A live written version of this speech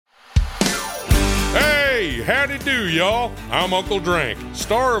howdy do, y'all. I'm Uncle Drank,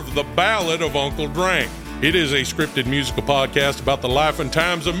 star of The Ballad of Uncle Drank. It is a scripted musical podcast about the life and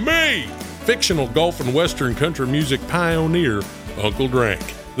times of me, fictional golf and western country music pioneer, Uncle Drank.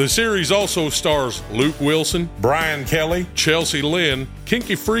 The series also stars Luke Wilson, Brian Kelly, Chelsea Lynn,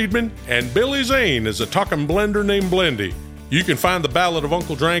 Kinky Friedman, and Billy Zane as a talking blender named Blendy. You can find The Ballad of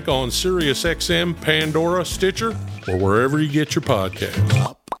Uncle Drank on SiriusXM, Pandora, Stitcher, or wherever you get your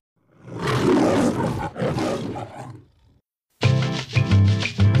podcasts.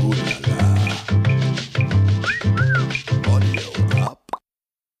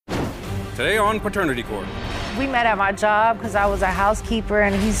 Today on Paternity Court. We met at my job because I was a housekeeper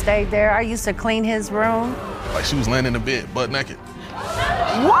and he stayed there. I used to clean his room. Like she was laying in the bed, butt naked.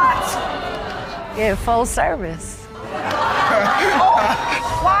 What? Yeah, full service.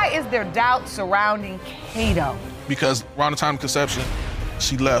 Why is there doubt surrounding Cato? Because around the time of conception,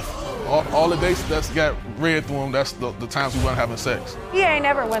 she left. All the dates that's got read through him, that's the times we weren't having sex. He ain't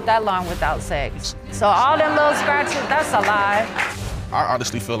never went that long without sex. So all them little scratches, that's a lie. I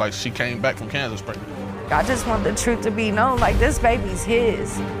honestly feel like she came back from Kansas pregnant. I just want the truth to be known, like this baby's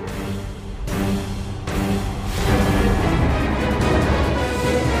his.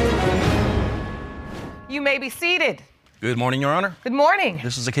 You may be seated. Good morning, Your Honor. Good morning.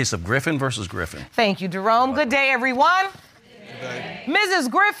 This is a case of Griffin versus Griffin. Thank you, Jerome. Good day, everyone. Mrs.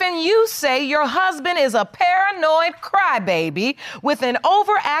 Griffin, you say your husband is a paranoid crybaby with an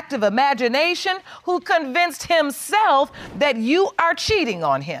overactive imagination who convinced himself that you are cheating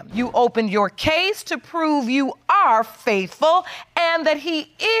on him. You opened your case to prove you are faithful and that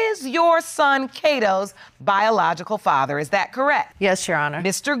he is your son Cato's biological father. Is that correct? Yes, Your Honor.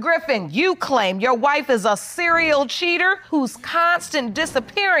 Mr. Griffin, you claim your wife is a serial cheater whose constant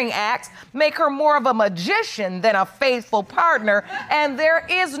disappearing acts make her more of a magician than a faithful partner, and there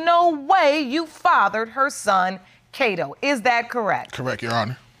is no way you fathered her son, Cato. Is that correct? Correct, Your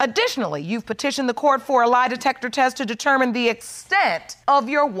Honor. Additionally, you've petitioned the court for a lie detector test to determine the extent of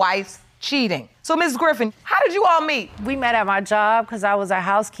your wife's cheating. So, Ms. Griffin, how did you all meet? We met at my job because I was a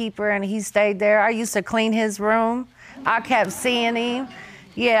housekeeper and he stayed there. I used to clean his room. I kept seeing him.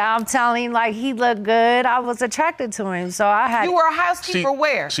 Yeah, I'm telling you, like, he looked good. I was attracted to him, so I had... You were a housekeeper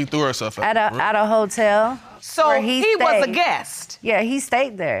where? She threw herself at a hotel. So he was a guest? Yeah, he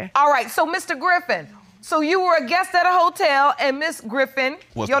stayed there. All right, so Mr. Griffin, so you were a guest at a hotel and Miss Griffin,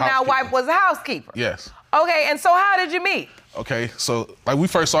 your now wife, was a housekeeper? Yes. Okay, and so how did you meet? Okay, so like we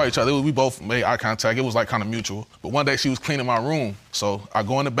first saw each other, we both made eye contact. It was like kind of mutual. But one day she was cleaning my room. So I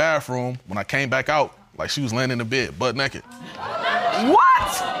go in the bathroom. When I came back out, like she was laying in the bed, butt naked.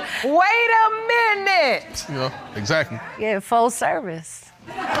 What? Wait a minute. You know, exactly. Yeah, full service.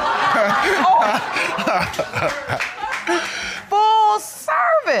 Full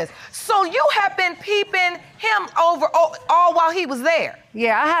service. So you have been peeping him over all while he was there?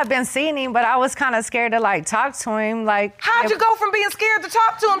 Yeah, I had been seeing him, but I was kind of scared to, like, talk to him. Like, how'd you go from being scared to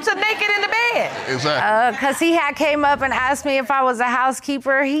talk to him to naked in the bed? Exactly. Because he had came up and asked me if I was a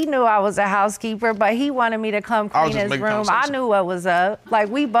housekeeper. He knew I was a housekeeper, but he wanted me to come clean his room. I knew what was up. Like,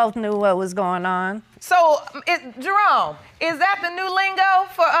 we both knew what was going on. So, Jerome, is that the new lingo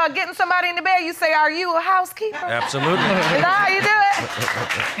for getting somebody in the bed? You say, are you a housekeeper? Absolutely. Is that how you do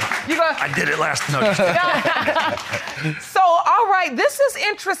it? I did it last night. So, all right, this is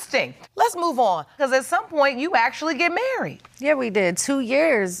interesting. Let's move on, because at some point you actually get married. Yeah, we did. 2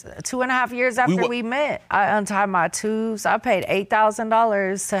 years, 2.5 years after we met. I untied my tubes. I paid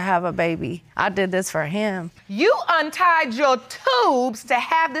 $8,000 to have a baby. I did this for him. You untied your tubes to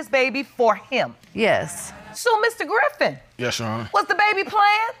have this baby for him? Yes. So, Mr. Griffin. Yes, Your Honor. Was the baby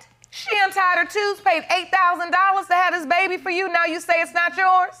planned? She untied her tubes, paid $8,000 to have this baby for you. Now you say it's not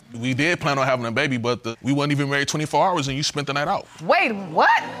yours? We did plan on having a baby, but we weren't even married 24 hours and you spent the night out. Wait,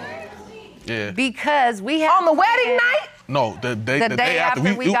 what? Yeah. Because we had... On the wedding night? No, the day after.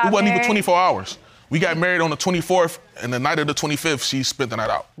 we wasn't even 24 hours. We got married on the 24th, and the night of the 25th, she spent the night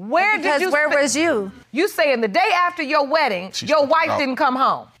out. Where was you? You saying the day after your wedding, your wife didn't come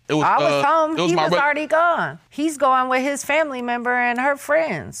home? I was home. He was already gone. He's going with his family member and her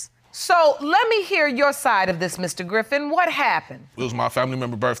friends. So let me hear your side of this, Mr. Griffin. What happened? It was my family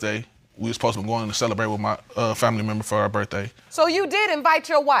member's birthday. We were supposed to be going to celebrate with my family member for our birthday. So you did invite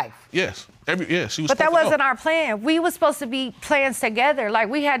your wife? Yes. She was. But that wasn't our plan. We were supposed to be plans together. Like,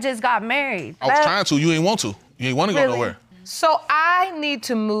 we had just got married. I was trying to. You ain't want to. You ain't want to go nowhere. So I need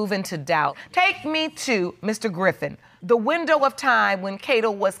to move into doubt. Take me to Mr. Griffin, the window of time when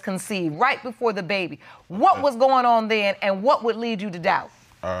Cato was conceived, right before the baby. What was going on then, and what would lead you to doubt?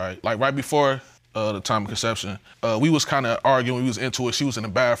 All right. Like, right before the time of conception, we was kind of arguing. We was into it. She was in the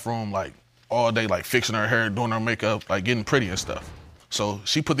bathroom, like, all day, like fixing her hair, doing her makeup, like getting pretty and stuff. So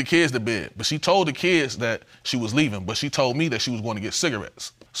she put the kids to bed, but she told the kids that she was leaving, but she told me that she was going to get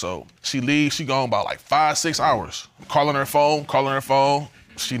cigarettes. So she leaves, she gone about like 5-6 hours. Calling her phone,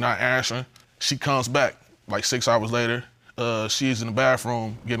 she not answering. She comes back like 6 hours later. She's in the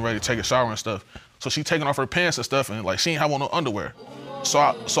bathroom getting ready to take a shower and stuff. So she taking off her pants and stuff, and like she ain't have on no underwear. So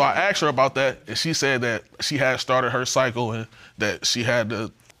I asked her about that, and she said that she had started her cycle and that she had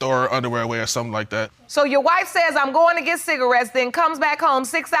to throw her underwear away or something like that. So your wife says, I'm going to get cigarettes, then comes back home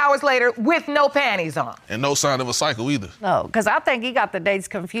 6 hours later with no panties on. And no sign of a cycle either. No, because I think he got the dates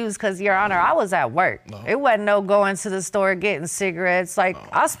confused because, Your Honor, I was at work. No. It wasn't no going to the store getting cigarettes. Like,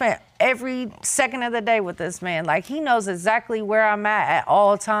 I spent every second of the day with this man. Like, he knows exactly where I'm at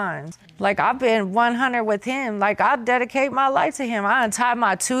all times. Like, I've been 100 with him. Like, I dedicate my life to him. I untie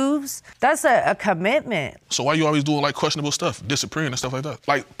my tubes. That's a commitment. So why you always doing, like, questionable stuff, disappearing and stuff like that?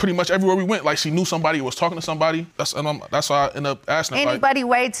 Like, pretty much everywhere we went, like, she knew somebody, was talking to somebody. That's why I ended up asking her. Anybody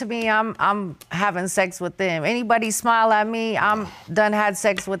wave to me, I'm having sex with them. Anybody smile at me, I'm done had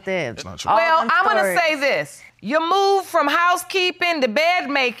sex with them. It's not true. Well, I'm going to say this. Your move from housekeeping to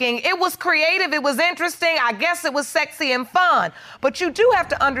bed making, it was creative, it was interesting, I guess it was sexy and fun. But you do have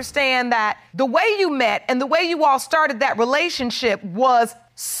to understand that the way you met and the way you all started that relationship was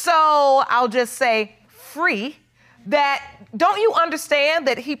so, I'll just say, free, that don't you understand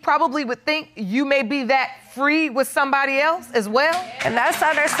that he probably would think you may be that free with somebody else as well? And that's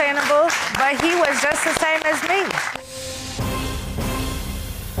understandable, but he was just the same as me.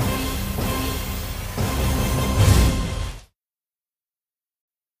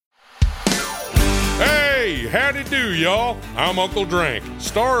 Hey, howdy do, y'all. I'm Uncle Drank,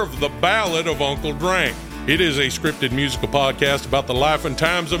 star of The Ballad of Uncle Drank. It is a scripted musical podcast about the life and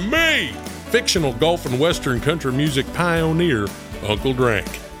times of me, fictional Gulf and Western country music pioneer, Uncle Drank.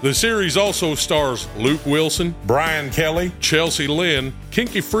 The series also stars Luke Wilson, Brian Kelly, Chelsea Lynn,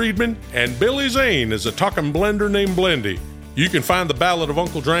 Kinky Friedman, and Billy Zane as a talking blender named Blendy. You can find The Ballad of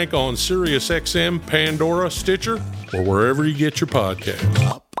Uncle Drank on SiriusXM, Pandora, Stitcher, or wherever you get your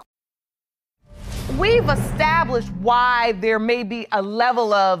podcasts. We've established why there may be a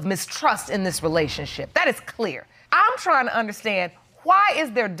level of mistrust in this relationship. That is clear. I'm trying to understand, why is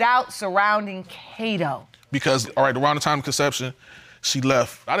there doubt surrounding Kato? Because, all right, around the time of conception, she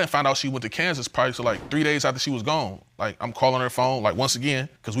left. I didn't find out she went to Kansas probably till like 3 days after she was gone. Like, I'm calling her phone, like, once again,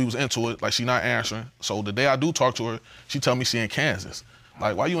 because we was into it, like, she not answering. So the day I do talk to her, she tell me she in Kansas.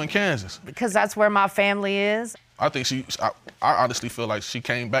 Like, why you in Kansas? Because that's where my family is. I think I honestly feel like she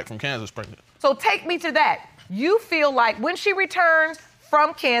came back from Kansas pregnant. So take me to that. You feel like when she returns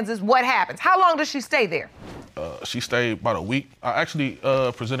from Kansas, what happens? How long does she stay there? She stayed about a week. I actually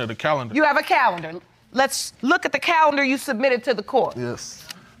presented a calendar. You have a calendar. Let's look at the calendar you submitted to the court. Yes.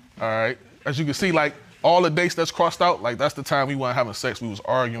 All right. As you can see, like, all the dates that's crossed out, like, that's the time we weren't having sex. We was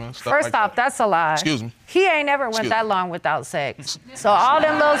arguing, stuff First like off, that. that's a lie. Excuse me. He ain't never went that long without sex. So all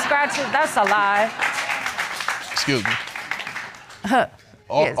them little scratches, that's a lie. Excuse me.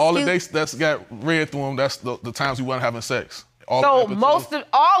 All the dates that's got read through them, that's the times we weren't having sex. All of July.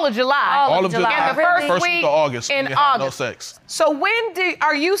 All of July. And the first week of August. In we August. No sex. So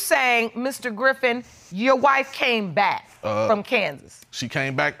are you saying, Mr. Griffin, your wife came back from Kansas? She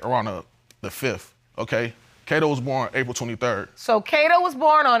came back around the 5th, okay? Kato was born April 23rd. So Kato was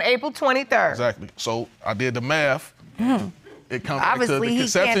born on April 23rd. Exactly. So I did the math. It comes Obviously, to the he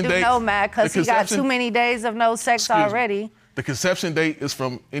conception can't do date. no math because he got too many days of no sex already. The conception date is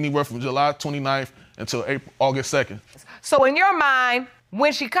from anywhere from July 29th until August 2nd. So in your mind,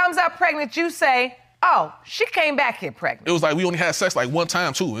 when she comes out pregnant, you say, oh, she came back here pregnant. It was like we only had sex like one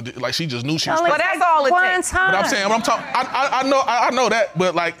time too. Like she just knew she was pregnant. But that's all it takes. One time. But I'm saying, I know that,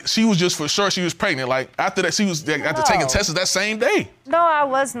 but like she was just for sure she was pregnant. Like after that, she was after taking tests that same day. No, I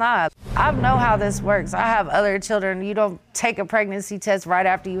was not. I know how this works. I have other children. You don't take a pregnancy test right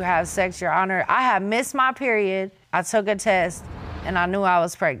after you have sex, Your Honor. I had missed my period. I took a test, and I knew I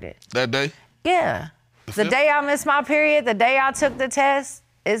was pregnant. That day? Yeah. The day I missed my period, the day I took the test,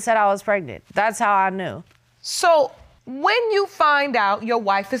 it said I was pregnant. That's how I knew. So when you find out your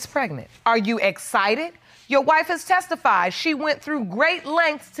wife is pregnant, are you excited? Your wife has testified she went through great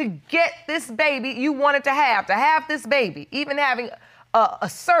lengths to get this baby you wanted to have this baby, even having a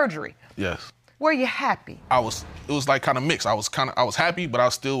surgery. Yes. Were you happy? It was like kind of mixed. I was happy, but I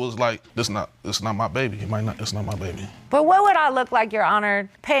still was like, this not my baby. It's not my baby. But what would I look like, Your Honor,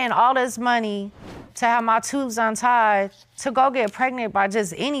 paying all this money to have my tubes untied to go get pregnant by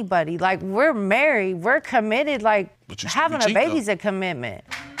just anybody? Like, we're married, we're committed, like having a baby's a commitment.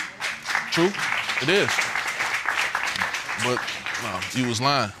 True, it is. But No, you was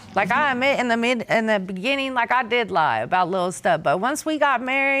lying. Like, I admit in the beginning, like, I did lie about little stuff. But once we got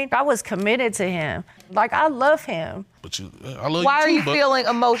married, I was committed to him. Like, I love him. But I love Why you are too, you but feeling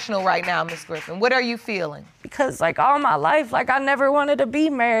emotional right now, Miss Griffin? What are you feeling? Because, like, all my life, like, I never wanted to be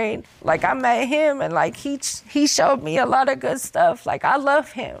married. Like, I met him, and, like, he showed me a lot of good stuff. Like, I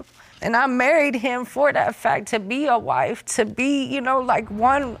love him. And I married him for that fact, to be a wife, to be, you know, like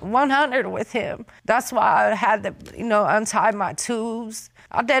 100 with him. That's why I had to, you know, untie my tubes.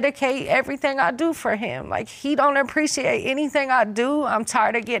 I dedicate everything I do for him. Like, he don't appreciate anything I do. I'm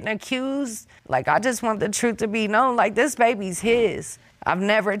tired of getting accused. Like, I just want the truth to be known. Like, this baby's his. I've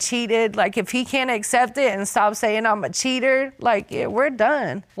never cheated. Like, if he can't accept it and stop saying I'm a cheater, like, yeah, we're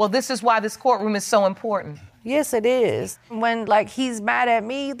done. Well, this is why this courtroom is so important. Yes, it is. When, like, he's mad at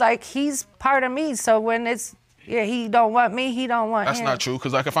me, like, he's part of me. So when it's, yeah, he don't want me, he don't want that's him. not true.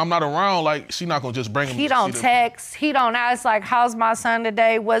 Because, like, if I'm not around, like, she not going to just bring him. He don't text. He don't ask, like, how's my son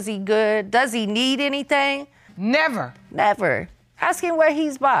today? Was he good? Does he need anything? Never. Never. Ask him what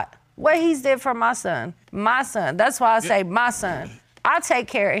he's bought, what he's did for my son. My son. That's why I say my son. I take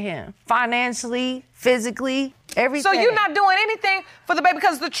care of him financially, physically, everything. So you're not doing anything for the baby,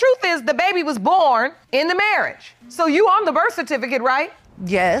 because the truth is the baby was born in the marriage. So you on the birth certificate, right?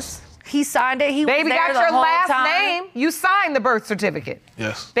 Yes. He signed it. He Baby was there got the your whole last time. name. You signed the birth certificate.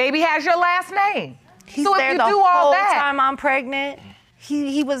 Yes. Baby has your last name. He's so if there you the do all whole that, time I'm pregnant.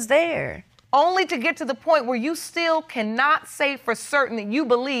 He was there. only to get to the point where you still cannot say for certain that you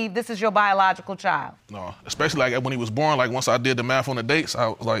believe this is your biological child. No, especially like when he was born, like once I did the math on the dates, I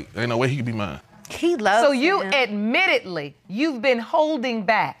was like, ain't no way he could be mine. He loves So you him. admittedly, you've been holding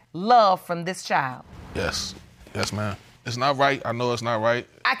back love from this child. Yes. Yes, ma'am. It's not right. I know it's not right.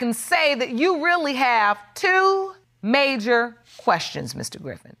 I can say that you really have two major questions, Mr.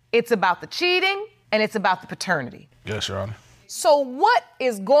 Griffin. It's about the cheating and it's about the paternity. Yes, Your Honor. So what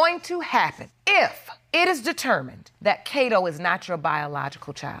is going to happen if it is determined that Cato is not your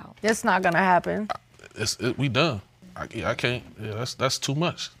biological child? It's not gonna happen. We done. I can't. Yeah, that's too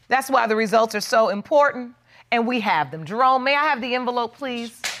much. That's why the results are so important, and we have them. Jerome, may I have the envelope,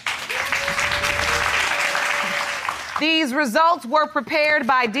 please? These results were prepared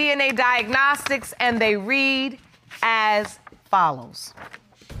by DNA Diagnostics, and they read as follows.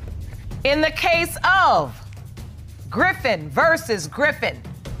 In the case of Griffin versus Griffin,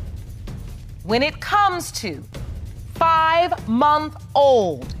 when it comes to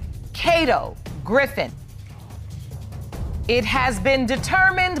 5-month-old Cato Griffin, it has been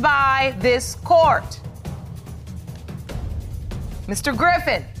determined by this court. Mr.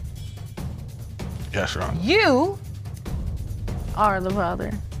 Griffin, Yes, Your Honor. you Are the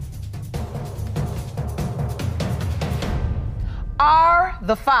father. are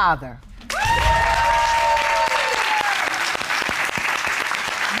the father.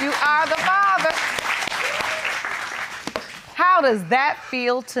 You are the father. How does that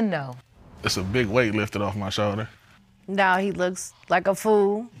feel to know? It's a big weight lifted off my shoulder. Now he looks like a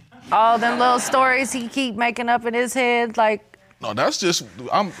fool. All them little stories he keep making up in his head, like, No, that's just,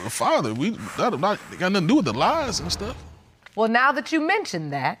 I'm a father. That not got nothing to do with the lies and stuff. Well, now that you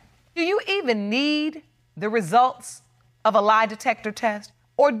mentioned that, do you even need the results of a lie detector test?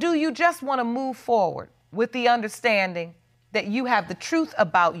 Or do you just want to move forward with the understanding that you have the truth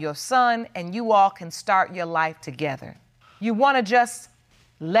about your son and you all can start your life together? You want to just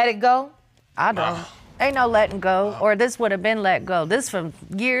let it go? I don't. Ain't no letting go, or this would have been let go. This from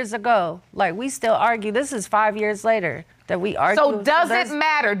years ago. Like, we still argue. This is 5 years later that we argue. So does it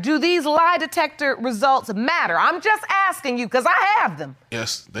matter? Do these lie detector results matter? I'm just asking you because I have them.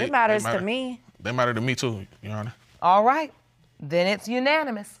 Yes, It matters they to me. They matter to me too, Your Honor. All right, then it's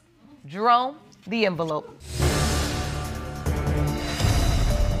unanimous. Jerome, the envelope.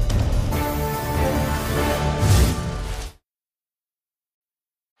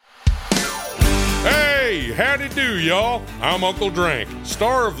 Hey, howdy do, y'all. I'm Uncle Drank,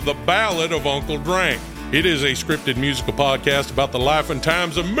 star of The Ballad of Uncle Drank. It is a scripted musical podcast about the life and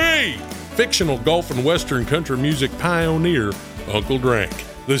times of me, fictional golf and western country music pioneer, Uncle Drank.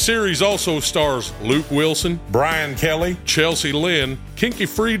 The series also stars Luke Wilson, Brian Kelly, Chelsea Lynn, Kinky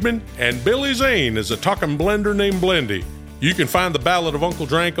Friedman, and Billy Zane as a talking blender named Blendy. You can find The Ballad of Uncle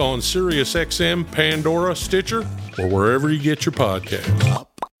Drank on SiriusXM, Pandora, Stitcher, or wherever you get your podcasts.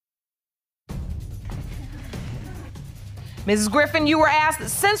 Mrs. Griffin, you were asked,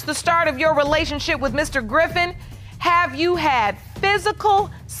 since the start of your relationship with Mr. Griffin, have you had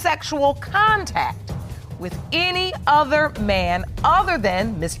physical sexual contact with any other man other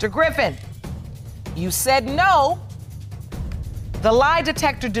than Mr. Griffin? You said no. The lie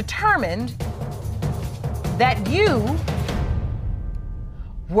detector determined that you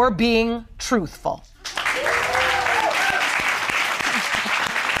We're being truthful.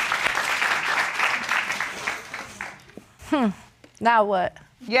 Now what?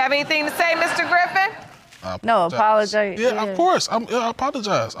 You have anything to say, Mr. Griffin? No, apologize. Yeah, of course. I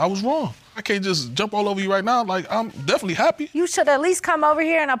apologize. I was wrong. I can't just jump all over you right now. Like, I'm definitely happy. You should at least come over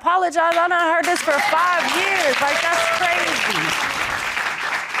here and apologize. I done heard this for 5 years. Like, that's crazy.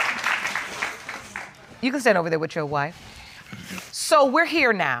 You can stand over there with your wife. So we're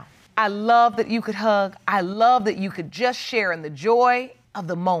here now. I love that you could hug. I love that you could just share in the joy of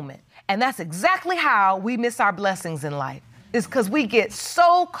the moment. And that's exactly how we miss our blessings in life. Is because we get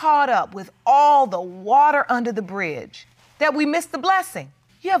so caught up with all the water under the bridge that we miss the blessing.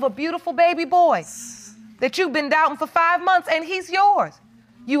 You have a beautiful baby boy that you've been doubting for 5 months, and he's yours.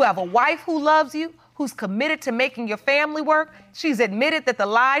 You have a wife who loves you, who's committed to making your family work. She's admitted that the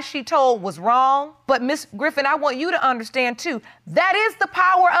lies she told was wrong. But Miss Griffin, I want you to understand too, that is the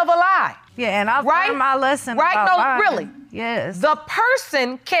power of a lie. Yeah, and I've learned my lesson. Right? About No, lying. really. Yes. The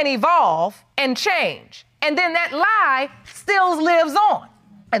person can evolve and change. And then that lie still lives on.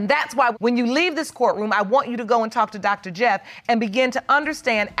 And that's why when you leave this courtroom, I want you to go and talk to Dr. Jeff and begin to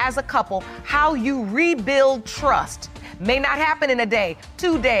understand as a couple how you rebuild trust. May not happen in a day,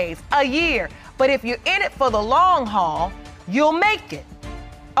 2 days, a year, but if you're in it for the long haul, you'll make it.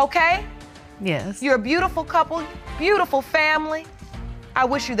 Okay? Yes. You're a beautiful couple, beautiful family. I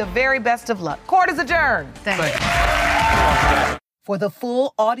wish you the very best of luck. Court is adjourned. Thank you. For the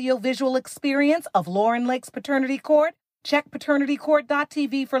full audio-visual experience of Lauren Lake's Paternity Court, check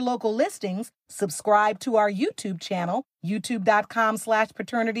paternitycourt.tv for local listings, subscribe to our YouTube channel,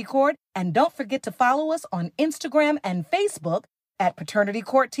 youtube.com/paternitycourt, and don't forget to follow us on Instagram and Facebook at Paternity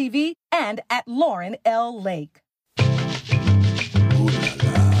Court TV and at Lauren L. Lake.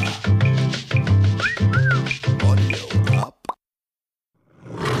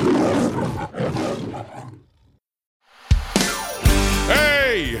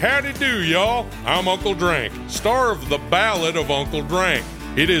 Hey, howdy do, y'all. I'm Uncle Drank, star of The Ballad of Uncle Drank.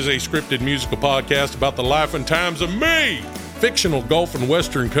 It is a scripted musical podcast about the life and times of me, fictional Gulf and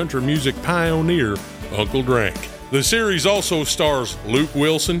Western country music pioneer, Uncle Drank. The series also stars Luke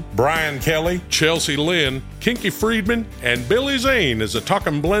Wilson, Brian Kelly, Chelsea Lynn, Kinky Friedman, and Billy Zane as a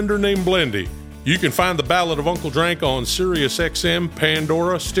talking blender named Blendy. You can find The Ballad of Uncle Drank on SiriusXM,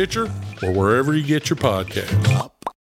 Pandora, Stitcher, or wherever you get your podcasts.